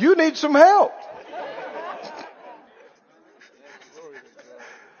 you need some help.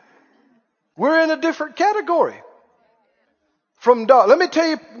 We're in a different category from dogs. Let me tell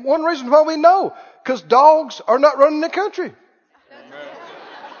you one reason why we know. Because dogs are not running the country. Amen.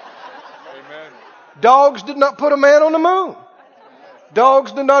 Dogs did not put a man on the moon.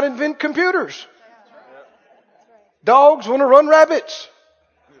 Dogs did not invent computers. Dogs want to run rabbits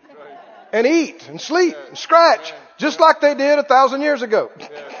and eat and sleep and scratch just like they did 1,000 years ago.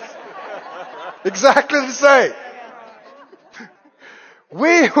 Exactly the same.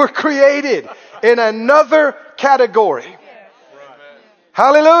 We were created in another category.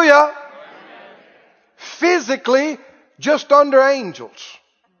 Hallelujah. Physically, just under angels.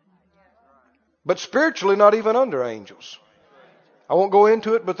 But spiritually, not even under angels. I won't go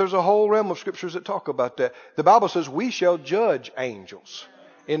into it, but there's a whole realm of scriptures that talk about that. The Bible says we shall judge angels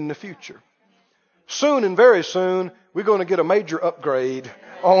in the future. Soon and very soon, we're going to get a major upgrade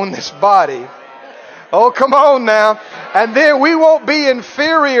on this body. Oh, come on now. And then we won't be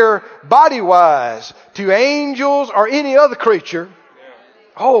inferior body-wise to angels or any other creature.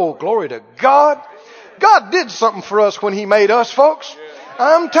 Oh, glory to God. God did something for us when He made us, folks.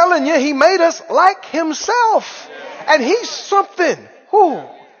 I'm telling you, He made us like Himself. And He's something.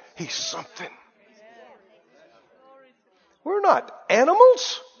 Oh, He's something. We're not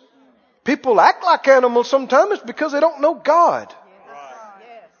animals. People act like animals sometimes because they don't know God.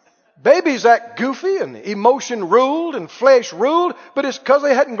 Babies act goofy and emotion ruled and flesh ruled, but it's because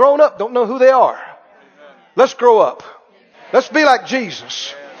they hadn't grown up, don't know who they are. Let's grow up. Let's be like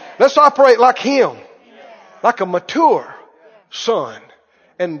Jesus. Let's operate like Him, like a mature son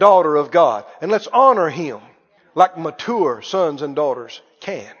and daughter of God. And let's honor Him like mature sons and daughters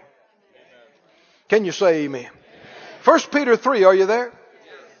can. Can you say amen? 1 Peter 3, are you there?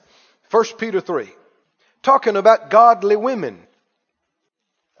 1 Peter 3. Talking about godly women.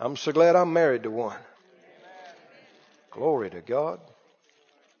 I'm so glad I'm married to one. Glory to God.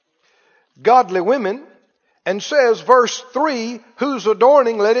 Godly women. And says, verse 3, whose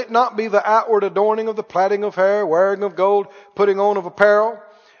adorning, let it not be the outward adorning of the plaiting of hair, wearing of gold, putting on of apparel.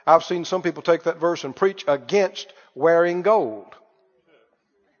 I've seen some people take that verse and preach against wearing gold.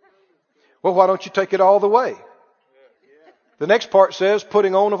 Well, why don't you take it all the way? The next part says,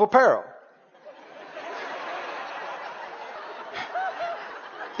 putting on of apparel.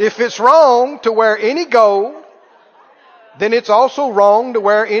 If it's wrong to wear any gold, then it's also wrong to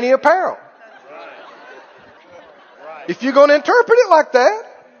wear any apparel. If you're going to interpret it like that,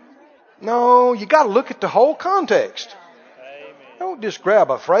 no, you got to look at the whole context. Don't just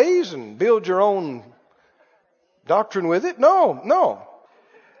grab a phrase and build your own doctrine with it. No.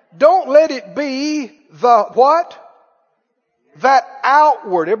 Don't let it be the what? That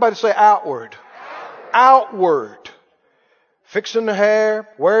outward. Everybody say outward. Outward. Fixing the hair,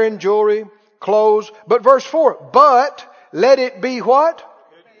 wearing jewelry, clothes. But verse 4, but let it be what?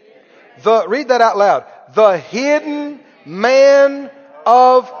 Read that out loud. The hidden man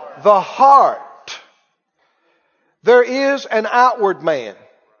of the heart. There is an outward man.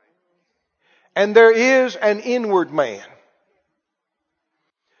 And there is an inward man.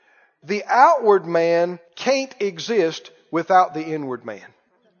 The outward man can't exist without the inward man.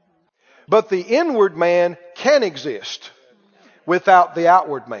 But the inward man can exist without the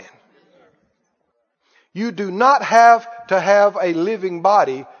outward man. You do not have to have a living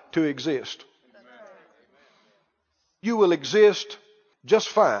body to exist. You will exist just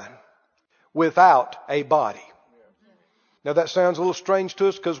fine without a body. Now that sounds a little strange to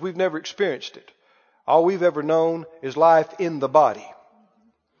us because we've never experienced it. All we've ever known is life in the body.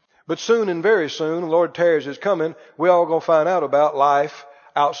 But soon and very soon, the Lord tarries is coming, we're all going to find out about life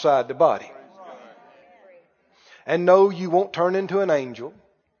outside the body. And no, you won't turn into an angel.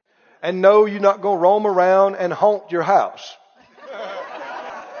 And no, you're not going to roam around and haunt your house.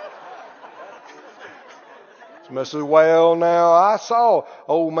 Somebody says, well, now I saw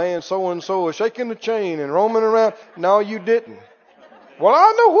old man so-and-so shaking the chain and roaming around. No, you didn't. Well,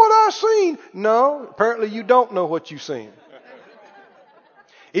 I know what I seen. No, apparently you don't know what you seen.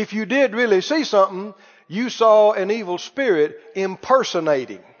 If you did really see something, you saw an evil spirit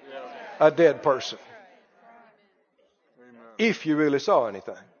impersonating a dead person. If you really saw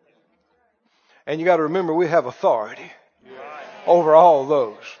anything. And you got to remember, we have authority over all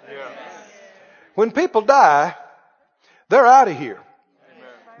those. When people die, they're out of here.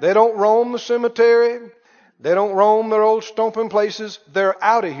 They don't roam the cemetery. They don't roam their old stomping places. They're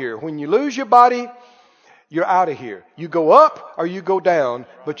out of here. When you lose your body, you're out of here. You go up or you go down,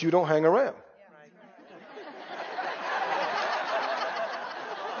 but you don't hang around.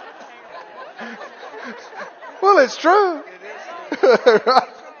 Well, it's true.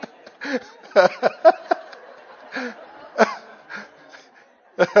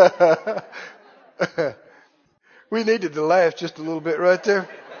 We needed to laugh just a little bit right there.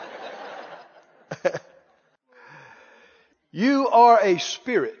 You are a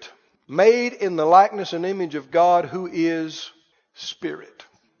spirit made in the likeness and image of God, who is spirit.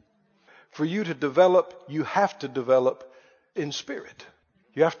 For you to develop, you have to develop in spirit.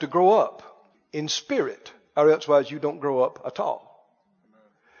 You have to grow up in spirit, or otherwise you don't grow up at all.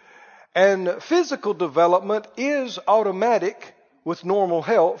 And physical development is automatic with normal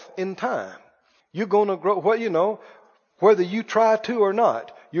health in time. You're going to grow, whether you try to or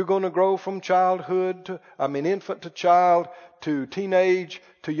not, you're going to grow from infant to child to teenage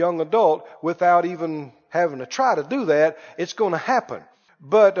to young adult without even having to try to do that. It's going to happen.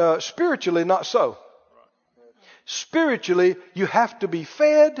 But spiritually, not so. Spiritually, you have to be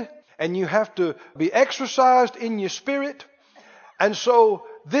fed and you have to be exercised in your spirit. And so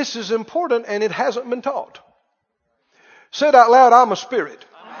this is important, and it hasn't been taught. Say it out loud, I'm a spirit.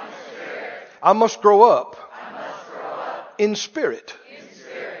 I must grow up in spirit.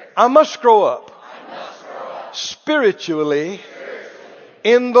 I must grow up spiritually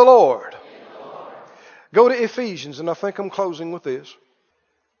in the Lord. Go to Ephesians, and I think I'm closing with this.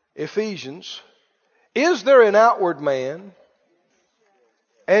 Ephesians. Is there an outward man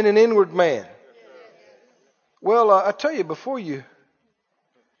and an inward man? Well, I tell you, before you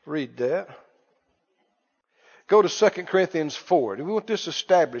read that. Go to 2 Corinthians 4. Do we want this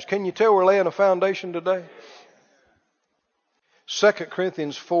established? Can you tell we're laying a foundation today? 2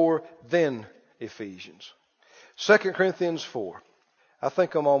 Corinthians 4, then Ephesians. 2 Corinthians 4. I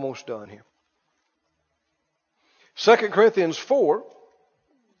think I'm almost done here. 2 Corinthians 4,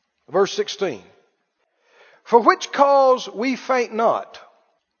 verse 16. For which cause we faint not,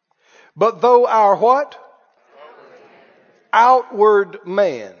 but though our what? Outward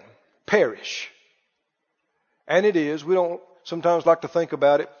man perish. And it is. We don't sometimes like to think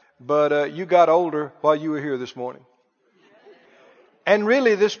about it, but you got older while you were here this morning. And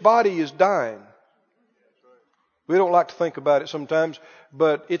really this body is dying. We don't like to think about it sometimes,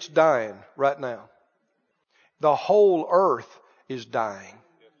 but it's dying right now. The whole earth is dying.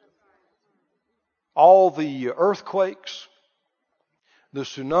 All the earthquakes, the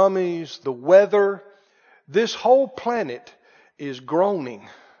tsunamis, the weather, this whole planet is groaning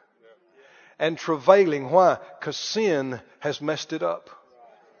and travailing. Why? Because sin has messed it up.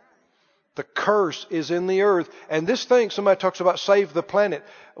 The curse is in the earth. And this thing, somebody talks about save the planet.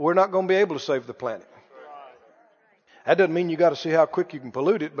 We're not going to be able to save the planet. That doesn't mean you got to see how quick you can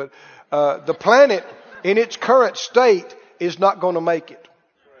pollute it, but the planet in its current state is not going to make it.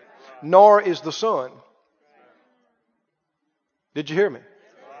 Nor is the sun. Did you hear me?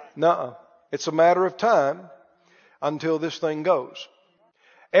 Nuh-uh. It's a matter of time until this thing goes.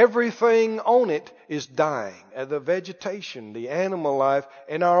 Everything on it is dying. The vegetation, the animal life,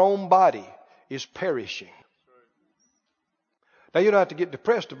 and our own body is perishing. Now you don't have to get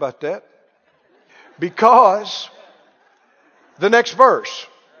depressed about that, because the next verse.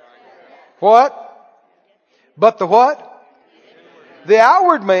 What? But the what? The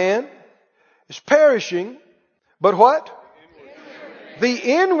outward man is perishing, but what? The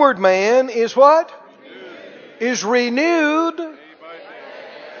inward man is what? Is renewed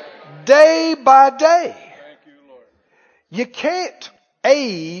day by day. You can't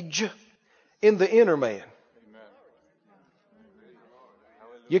age in the inner man.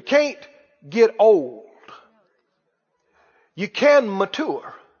 You can't get old. You can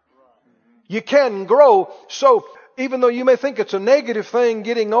mature. You can grow. So even though you may think it's a negative thing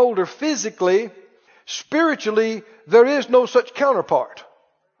getting older physically, spiritually there is no such counterpart.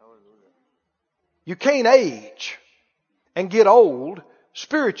 You can't age and get old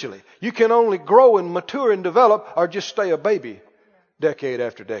spiritually. You can only grow and mature and develop, or just stay a baby decade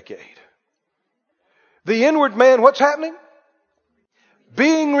after decade. The inward man, what's happening?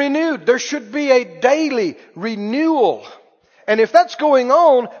 Being renewed. There should be a daily renewal. And if that's going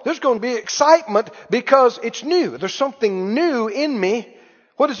on, there's going to be excitement because it's new. There's something new in me.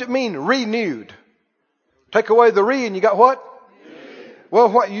 What does it mean, renewed? Take away the re and you got what? Well,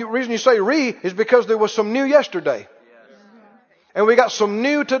 reason you say re is because there was some new yesterday. And we got some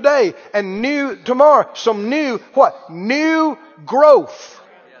new today and new tomorrow. Some new what? New growth.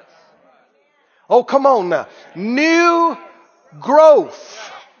 Oh, come on now. New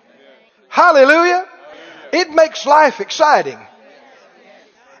growth. Hallelujah. It makes life exciting.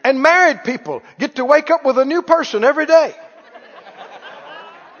 And married people get to wake up with a new person every day.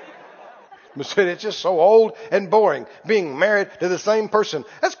 It's just so old and boring being married to the same person.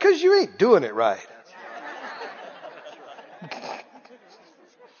 That's because you ain't doing it right.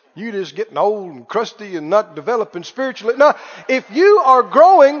 You just getting old and crusty and not developing spiritually. No, if you are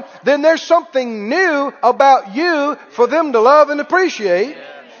growing, then there's something new about you for them to love and appreciate.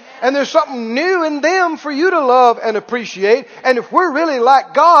 And there's something new in them for you to love and appreciate. And if we're really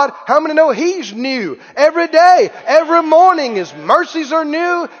like God, how many know He's new? Every day, every morning, His mercies are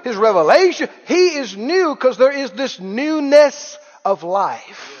new. His revelation, He is new because there is this newness of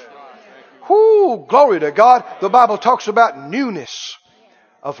life. Whoo, glory to God. The Bible talks about newness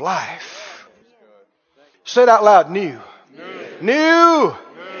of life. Say it out loud. New. New.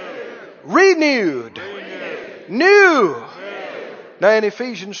 Renewed. New. Now in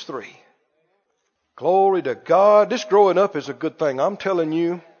Ephesians 3, glory to God. This growing up is a good thing. I'm telling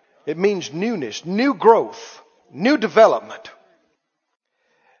you, it means newness, new growth, new development.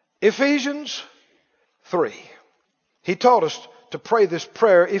 Ephesians 3. He taught us to pray this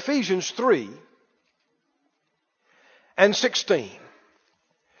prayer. Ephesians 3 and 16.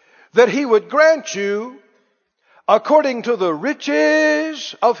 That He would grant you, according to the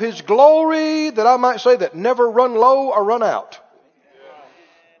riches of His glory, that I might say that never run low or run out.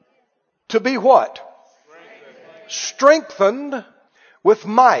 To be what? Strengthened with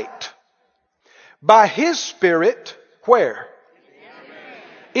might by His Spirit. Where?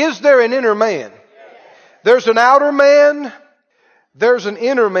 Is there an inner man? There's an outer man. There's an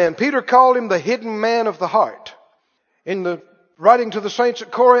inner man. Peter called him the hidden man of the heart. In the writing to the saints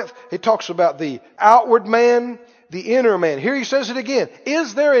at Corinth, he talks about the outward man, the inner man. Here he says it again.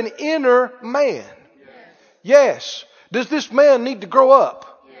 Is there an inner man? Yes. Does this man need to grow up?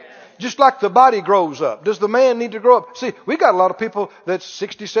 Just like the body grows up. Does the man need to grow up? See, we got a lot of people that's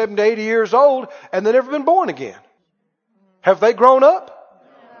 60, 70, 80 years old and they've never been born again. Have they grown up?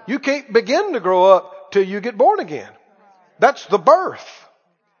 You can't begin to grow up till you get born again. That's the birth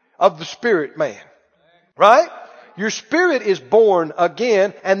of the spirit man. Right? Your spirit is born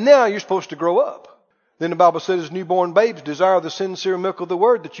again and now you're supposed to grow up. Then the Bible says, newborn babes desire the sincere milk of the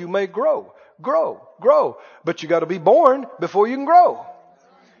word that you may grow. Grow, grow. But you got to be born before you can grow.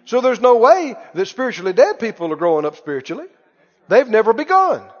 So there's no way that spiritually dead people are growing up spiritually. They've never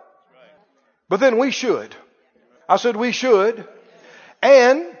begun. But then we should. I said we should.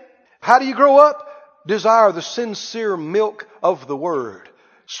 And how do you grow up? Desire the sincere milk of the word.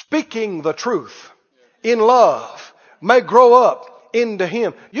 Speaking the truth in love may grow up into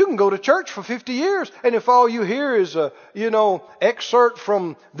Him. You can go to church for 50 years and if all you hear is a, excerpt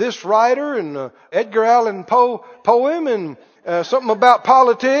from this writer and Edgar Allan Poe poem and something about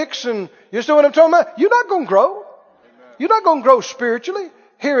politics and you see what I'm talking about? You're not going to grow. You're not going to grow spiritually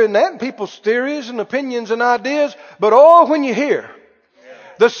hearing that and people's theories and opinions and ideas. But when you hear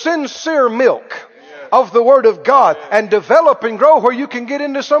the sincere milk of the Word of God and develop and grow where you can get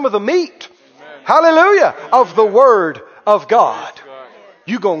into some of the meat, hallelujah, of the Word of God,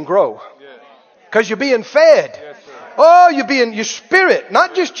 you're going to grow. Because you're being fed. You're being your spirit,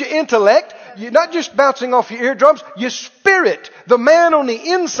 not just your intellect. You're not just bouncing off your eardrums. Your spirit, the man on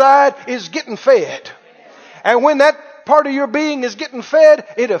the inside, is getting fed. And when that part of your being is getting fed,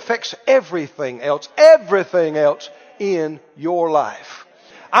 it affects everything else in your life.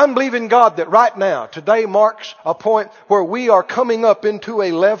 I'm believing God that right now, today marks a point where we are coming up into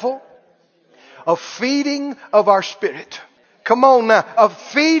a level of feeding of our spirit. Come on now, of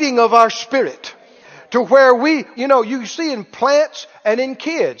feeding of our spirit. To where you see in plants and in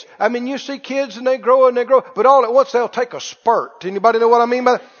kids. I mean, you see kids and they grow, but all at once they'll take a spurt. Anybody know what I mean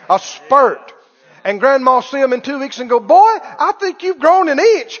by that? A spurt. And grandma will see them in 2 weeks and go, boy, I think you've grown an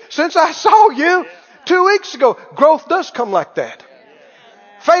inch since I saw you 2 weeks ago. Growth does come like that.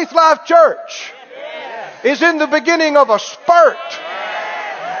 Faith Life Church is in the beginning of a spurt.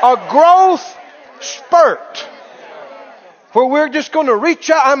 A growth spurt. Where we're just going to reach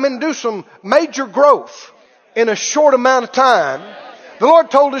out and do some major growth in a short amount of time. The Lord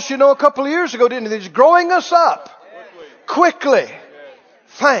told us, a couple of years ago, didn't He? He's growing us up quickly.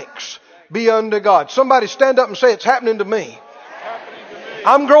 Thanks be unto God. Somebody stand up and say, it's happening to me.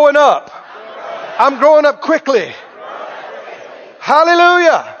 I'm growing up. I'm growing up quickly.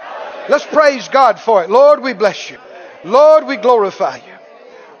 Hallelujah. Let's praise God for it. Lord, we bless you. Lord, we glorify you.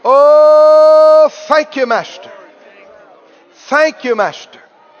 Oh, thank you, Master. Thank you, Master.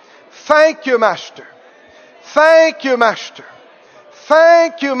 Thank you, Master. Thank you, Master.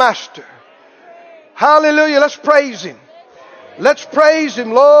 Thank you, Master. Hallelujah. Let's praise Him. Let's praise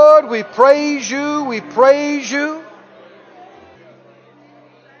Him, Lord. We praise you. We praise you.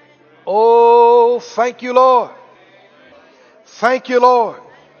 Oh, thank you, Lord. Thank you, Lord.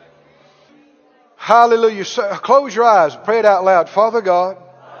 Hallelujah. Close your eyes. Pray it out loud. Father God,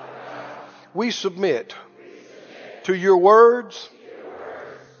 we submit to your words,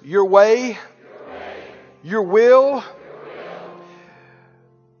 your way, your will.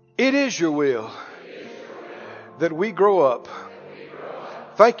 It is your will that we grow up.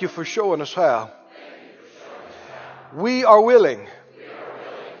 Thank you for showing us how. We are willing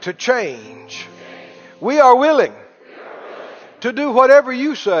to change. We are willing to do whatever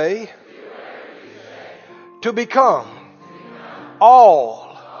you say to become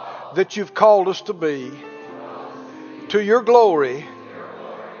all that you've called us to be. To your glory,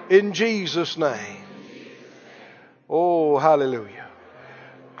 in Jesus' name. Oh, hallelujah.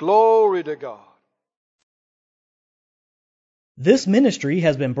 Glory to God. This ministry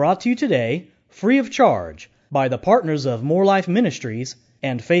has been brought to you today, free of charge, by the partners of More Life Ministries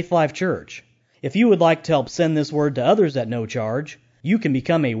and Faith Life Church. If you would like to help send this word to others at no charge, you can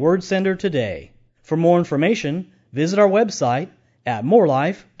become a word sender today. For more information, visit our website at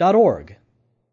morelife.org.